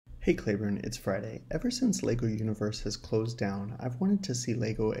Hey Claiborne, it's Friday. Ever since LEGO Universe has closed down, I've wanted to see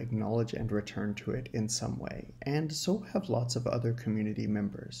LEGO acknowledge and return to it in some way, and so have lots of other community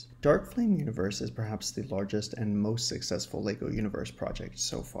members. Dark Flame Universe is perhaps the largest and most successful LEGO Universe project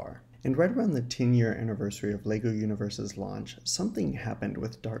so far. And right around the 10-year anniversary of LEGO Universe's launch, something happened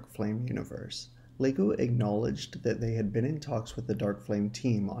with Dark Flame Universe. LEGO acknowledged that they had been in talks with the Dark Flame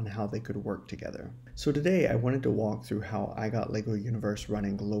team on how they could work together. So today I wanted to walk through how I got LEGO Universe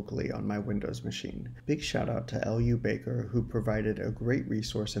running locally on my Windows machine. Big shout out to LU Baker, who provided a great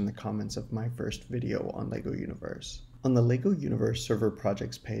resource in the comments of my first video on LEGO Universe. On the LEGO Universe server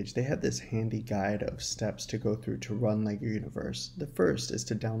projects page, they have this handy guide of steps to go through to run LEGO Universe. The first is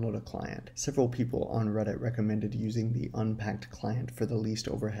to download a client. Several people on Reddit recommended using the Unpacked client for the least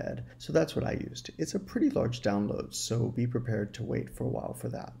overhead, so that's what I used. It's a pretty large download, so be prepared to wait for a while for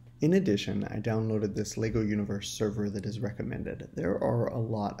that. In addition, I downloaded this LEGO Universe server that is recommended. There are a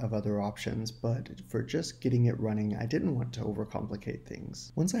lot of other options, but for just getting it running, I didn't want to overcomplicate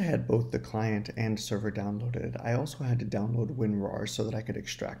things. Once I had both the client and server downloaded, I also had to download WinRAR so that I could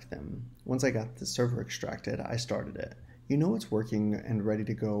extract them. Once I got the server extracted, I started it. You know it's working and ready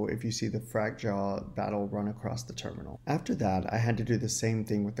to go if you see the Fragjaw battle run across the terminal. After that, I had to do the same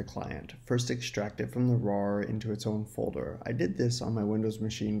thing with the client. First extract it from the RAR into its own folder. I did this on my Windows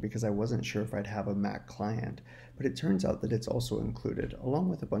machine because I wasn't sure if I'd have a Mac client, but it turns out that it's also included, along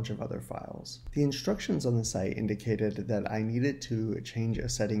with a bunch of other files. The instructions on the site indicated that I needed to change a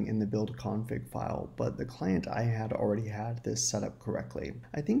setting in the build config file, but the client I had already had this set up correctly.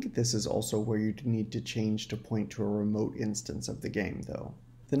 I think this is also where you'd need to change to point to a remote instance of the game, though.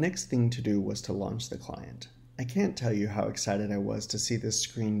 The next thing to do was to launch the client. I can't tell you how excited I was to see this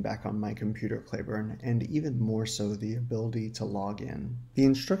screen back on my computer, Claiborne, and even more so the ability to log in. The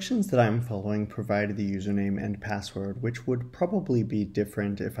instructions that I'm following provide the username and password, which would probably be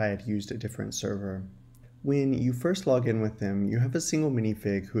different if I had used a different server. When you first log in with them, you have a single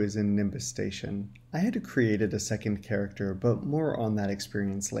minifig who is in Nimbus Station. I had created a second character, but more on that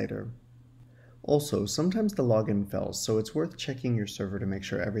experience later. Also, sometimes the login fails, so it's worth checking your server to make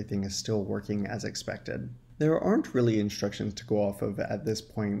sure everything is still working as expected. There aren't really instructions to go off of at this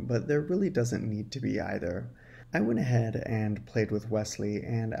point, but there really doesn't need to be either. I went ahead and played with Wesley,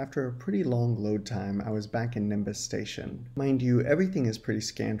 and after a pretty long load time, I was back in Nimbus Station. Mind you, everything is pretty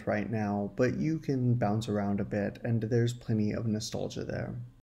scant right now, but you can bounce around a bit, and there's plenty of nostalgia there.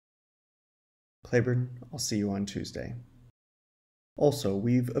 Claiborne, I'll see you on Tuesday. Also,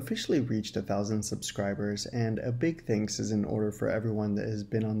 we've officially reached 1,000 subscribers, and a big thanks is in order for everyone that has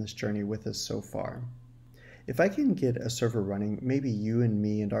been on this journey with us so far. If I can get a server running, maybe you and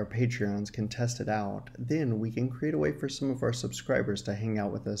me and our Patreons can test it out, then we can create a way for some of our subscribers to hang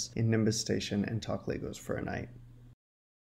out with us in Nimbus Station and talk Legos for a night.